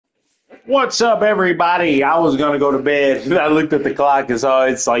What's up, everybody? I was gonna go to bed. I looked at the clock and saw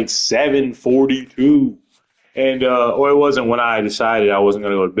it's like 7:42, and or it wasn't when I decided I wasn't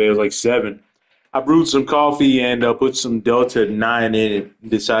gonna go to bed. It was like 7. I brewed some coffee and put some Delta 9 in it. And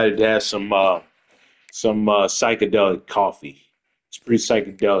decided to have some psychedelic coffee. It's pretty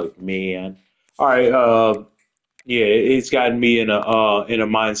psychedelic, man. All right, yeah, it's gotten me in a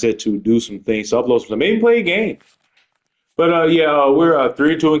mindset to do some things, to upload some, maybe play a game. But yeah, we're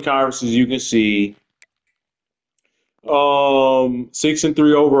 3-2 in conference, as you can see.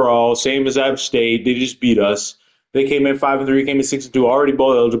 6-3 overall, same as App State. They just beat us. They came in 5-3, came in 6-2, already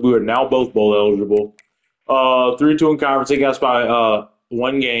bowl eligible. We are now both bowl eligible. 3-2 in conference. They got us by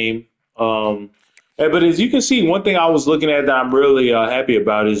one game. But as you can see, one thing I was looking at that I'm really happy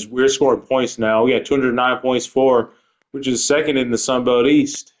about is we're scoring points now. We got 209 points for, which is second in the Sun Belt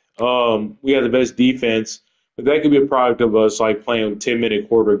East. We have the best defense, but that could be a product of us like playing 10-minute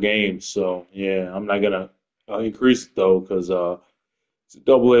quarter games. So yeah, I'm not gonna increase it though, because it's a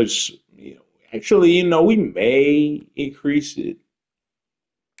double-edged. Actually, we may increase it.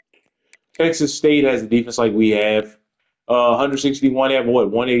 Texas State has a defense like we have. 161, they have what,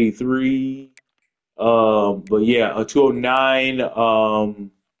 183. But yeah, a 209.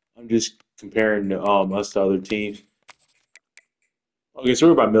 I'm just comparing us to other teams. Okay, so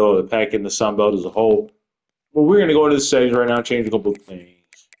we're about middle of the pack in the Sun Belt as a whole. But we're gonna go into the settings right now, change a couple of things.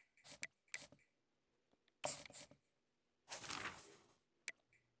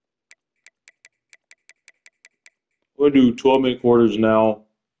 We'll do 12-minute quarters now.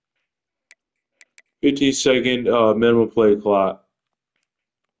 15-second minimum play clock.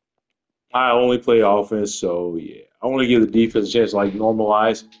 I only play offense, so yeah. I want to give the defense a chance to like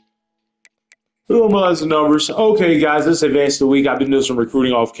normalize the numbers. Okay, guys, let's advance the week. I've been doing some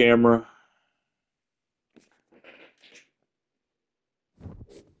recruiting off camera.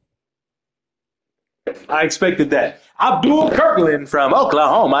 I expected that. Abdul Kirkland from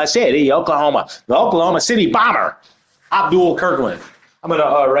Oklahoma City, Oklahoma. The Oklahoma City Bomber. Abdul Kirkland. I'm going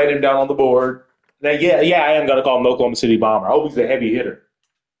to write him down on the board. Now, yeah, I am going to call him the Oklahoma City Bomber. I hope he's a heavy hitter.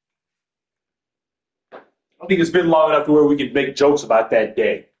 I think it's been long enough to where we can make jokes about that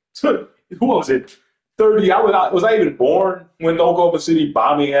day. Who was it? 30. Was I even born when the Oklahoma City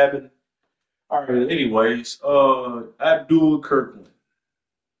bombing happened? All right. Anyways, Abdul Kirkland.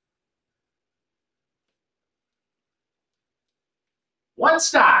 One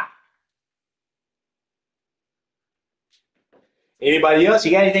stop. Anybody else?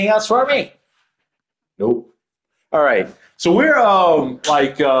 You got anything else for me? Nope. All right. So we're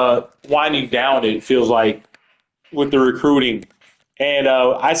winding down. It feels like with the recruiting, and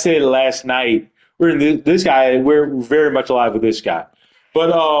I said it last night. We're in this guy. We're very much alive with this guy.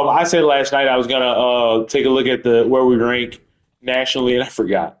 But I said last night I was gonna take a look at the where we rank nationally, and I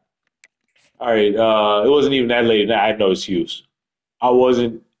forgot. All right. It wasn't even that late. I had no excuse. I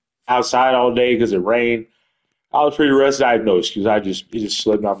wasn't outside all day because it rained. I was pretty rested. I had no excuse. It just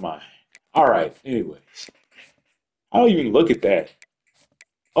slipped my mind. All right. Anyways, I don't even look at that.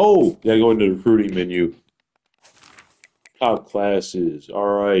 Oh, gotta go into the recruiting menu. Top classes. All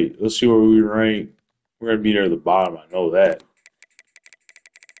right. Let's see where we rank. We're gonna be near the bottom. I know that.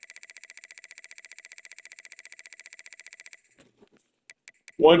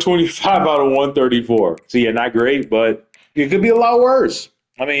 $125 out of 134. So yeah, not great, but it could be a lot worse.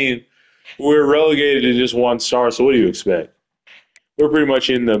 I mean, we're relegated to just one star. So what do you expect? We're pretty much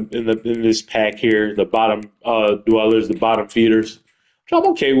in this pack here, the bottom dwellers, the bottom feeders, which I'm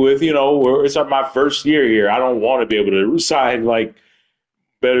okay with. It's my first year here. I don't want to be able to sign like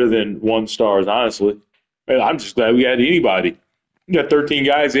better than 1 stars, honestly. I'm just glad we had anybody. We got 13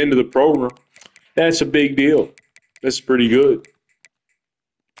 guys into the program. That's a big deal. That's pretty good.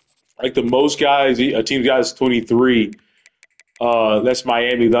 Like the most guys, a team guys 23. That's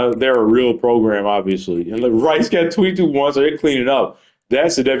Miami. They're a real program, obviously. And the Rice got 22 once, so they're cleaning up.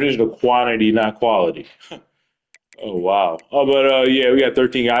 That's the definition of quantity, not quality. Oh wow. Oh, but yeah, we got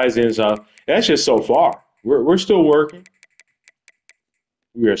 13 guys in, so that's just so far. We're still working.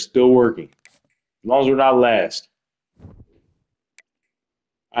 We are still working. As long as we're not last,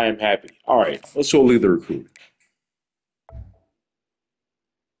 I am happy. All right, let's go lead the recruit.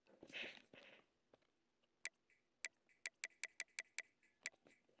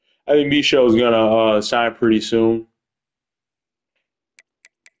 I think Micho is gonna sign pretty soon.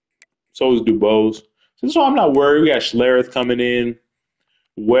 So is Dubose. So I'm not worried. We got Schlereth coming in.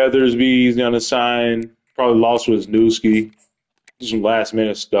 Weathersby's gonna sign. Probably lost with Newski. Some last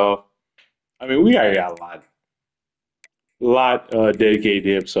minute stuff. I mean, we already got a lot dedicated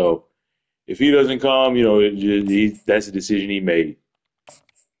to him. So if he doesn't come, that's a decision he made.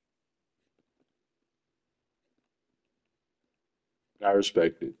 I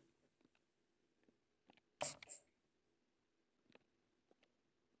respect it.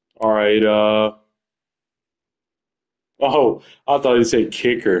 All right. Oh, I thought you said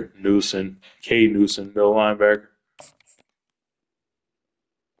kicker Newsom, K Newsom, middle linebacker.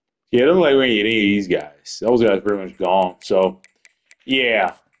 Yeah, it doesn't like we ain't any of these guys. Those guys are pretty much gone. So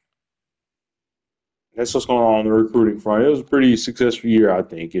yeah, that's what's going on the recruiting front. It was a pretty successful year, I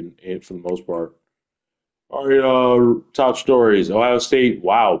think, in for the most part. All right, top stories. Ohio State,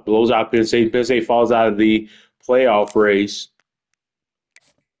 wow, blows out Penn State. Penn State falls out of the playoff race.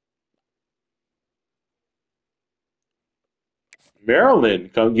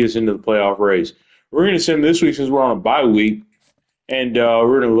 Maryland gets into the playoff race. We're going to send this week since we're on a bye week, and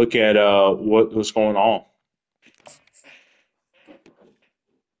we're going to look at what's going on.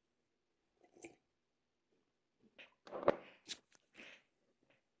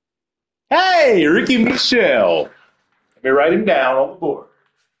 Hey, Ricky Michelle. Let me write him down on the board.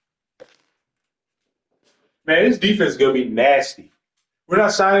 Man, this defense is going to be nasty. We're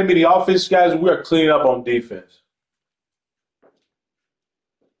not signing me the offense, guys. We are cleaning up on defense.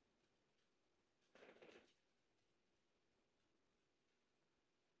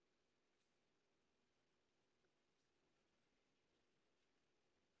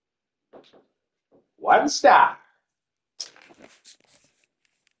 One stop.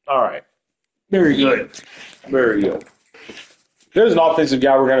 All right. Very good. Very good. There's an offensive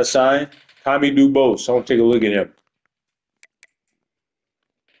guy we're going to sign. Tommy Dubose. I want to take a look at him.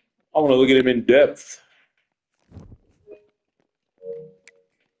 I want to look at him in depth.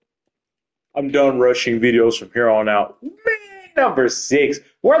 I'm done rushing videos from here on out. Man, number 6.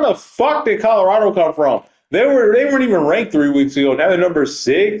 Where the fuck did Colorado come from? They weren't even ranked 3 weeks ago. Now they're number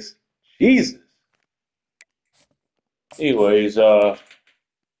 6. Jesus. Anyways, oh,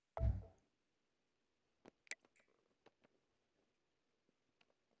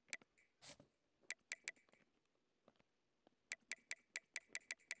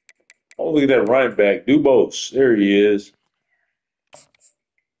 look at that running back, Dubose. There he is.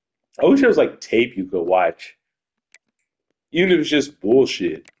 I wish there was like tape you could watch. Even if it's just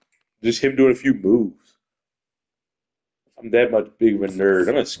bullshit. Just him doing a few moves. I'm that much big of a nerd.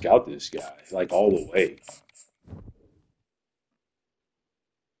 I'm gonna scout this guy, like all the way.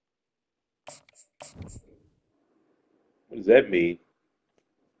 What does that mean?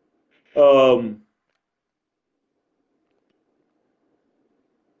 Um,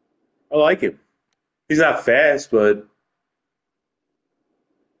 I like him. He's not fast, but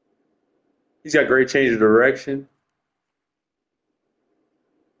he's got great change of direction.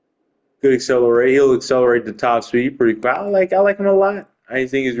 Good accelerate. He'll accelerate the top speed pretty quick. I like him a lot. I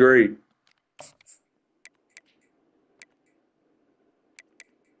think he's great.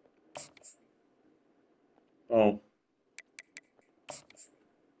 Oh,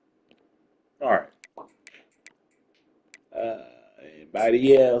 all right. Uh,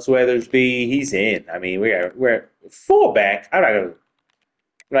 Anybody else? Weathersby, he's in. I mean, we're fullback. I'm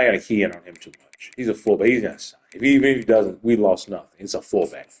not gonna key in on him too much. He's a fullback. He's gonna sign. Even if he doesn't, we lost nothing. It's a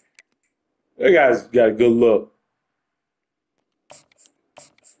fullback. That guy's got a good look.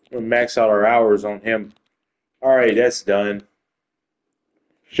 We'll max out our hours on him. All right, that's done.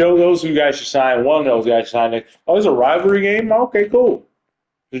 Show those who guys should sign. One of those guys should sign. Oh, it's a rivalry game? Okay, cool.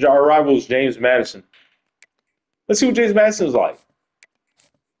 Our rival is James Madison. Let's see what James Madison's like.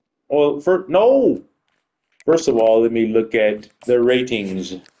 Well, no. First of all, let me look at the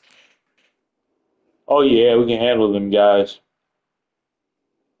ratings. Oh, yeah, we can handle them, guys.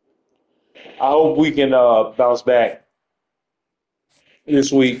 I hope we can bounce back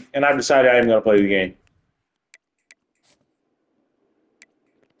this week. And I've decided I'm going to play the game.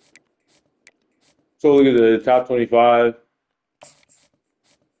 So look at the top 25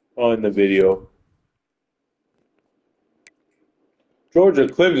 on the video. Georgia,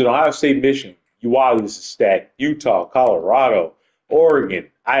 Clemson, Ohio State, Michigan. Wow, this is stacked. Utah, Colorado, Oregon,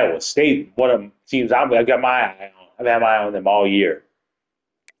 Iowa State. One of them teams I've got my eye on. I've had my eye on them all year.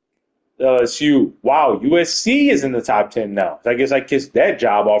 LSU. Wow, USC is in the top 10 now. So I guess I kissed that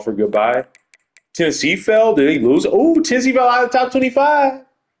job offer goodbye. Tennessee fell. Did they lose? Oh, Tennessee fell out of the top 25.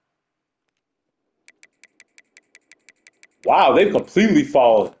 Wow, they've completely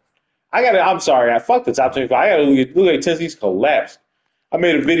fallen. I'm sorry. I fucked the top 25. I gotta look at Tennessee's collapse. I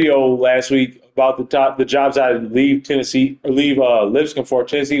made a video last week about the jobs I'd leave Tennessee or leave Lipscomb for.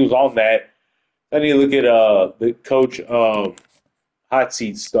 Tennessee was on that. I need to look at the coach hot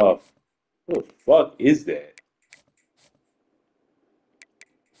seat stuff. What the fuck is that?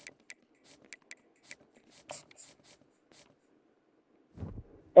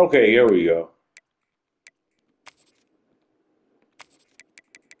 Okay, here we go.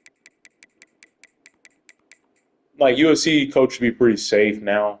 Like USC coach should be pretty safe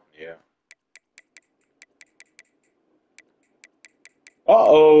now. Yeah.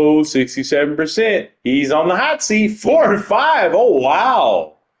 Uh-oh, 67%. He's on the hot seat. 4-5. Oh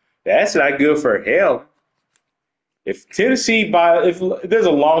wow. That's not good for him. If there's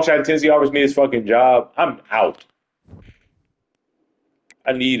a long shot Tennessee offers me this fucking job, I'm out.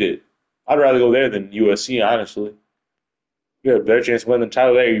 I need it. I'd rather go there than USC, honestly. You have a better chance of winning the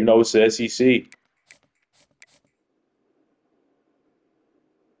title there. You know it's the SEC.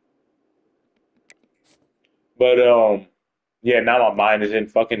 But yeah, now my mind is in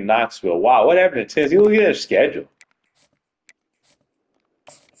fucking Knoxville. Wow, what happened to Tennessee? Look at their schedule.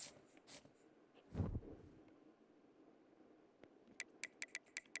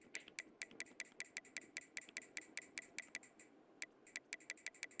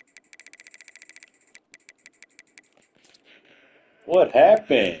 What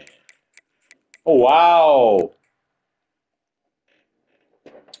happened? Oh wow.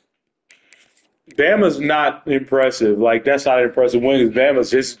 Bama's not impressive. Like that's not an impressive win because Bama's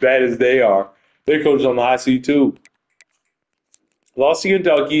just as bad as they are. Their coach is on the hot seat too. Lost to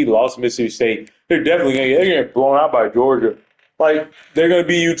Kentucky, lost to Mississippi State. They're gonna get blown out by Georgia. Like they're gonna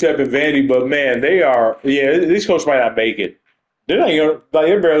be UTEP and Vandy, but man, they are. Yeah, these coaches might not make it. They're not gonna. Like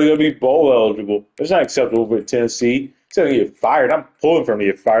they're barely gonna be bowl eligible. It's not acceptable for Tennessee. It's gonna get fired. I'm pulling for them to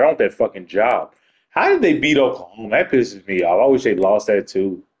get fired. I want that fucking job. How did they beat Oklahoma? That pisses me off. I wish they lost that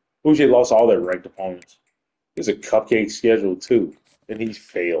too. I wish they lost all their ranked opponents. It's a cupcake schedule too, and he's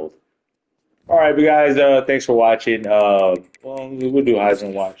failed. All right, but guys, thanks for watching. Well, we'll do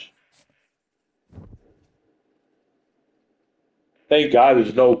Heisman Watch. Thank God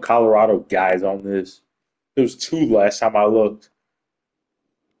there's no Colorado guys on this. There was two last time I looked.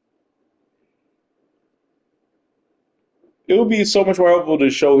 It would be so much more helpful to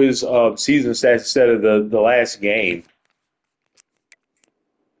show his season stats instead of the last game.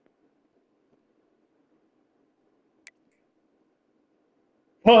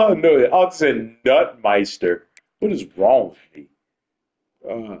 Oh, no, I said Nutmeister. What is wrong with me?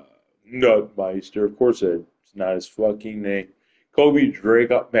 Uh, Nutmeister. Of course, it's not his fucking name. Kobe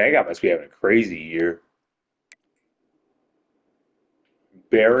Drake. Oh, man, that guy must be having a crazy year.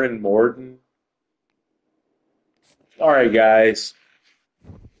 Baron Morton. All right, guys.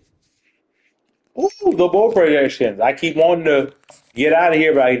 Ooh, the bowl projections. I keep wanting to get out of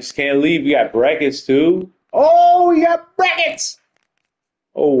here, but I just can't leave. We got brackets, too. Oh, we got brackets.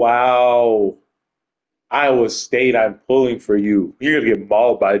 Oh, wow. Iowa State, I'm pulling for you. You're going to get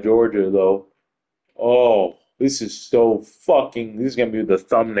mauled by Georgia, though. Oh, this is so fucking. This is going to be the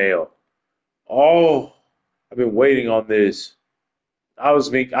thumbnail. Oh, I've been waiting on this. I've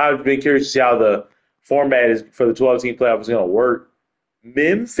been curious to see how the format is for the 12-team playoff is going to work.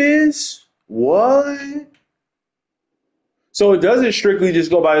 Memphis? What? So it doesn't strictly just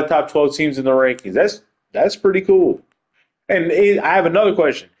go by the top 12 teams in the rankings. That's pretty cool. And I have another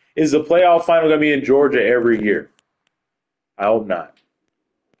question. Is the playoff final going to be in Georgia every year? I hope not.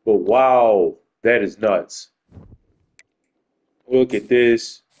 But wow, that is nuts. Look at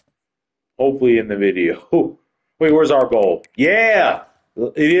this. Hopefully in the video. Wait, where's our bowl? Yeah,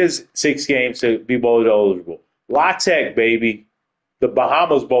 it is 6 games to be bowl eligible. La Tech, baby. The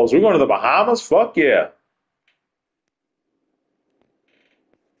Bahamas Bowls. We're going to the Bahamas? Fuck yeah.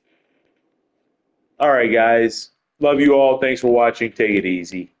 All right, guys. Love you all. Thanks for watching. Take it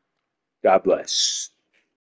easy. God bless.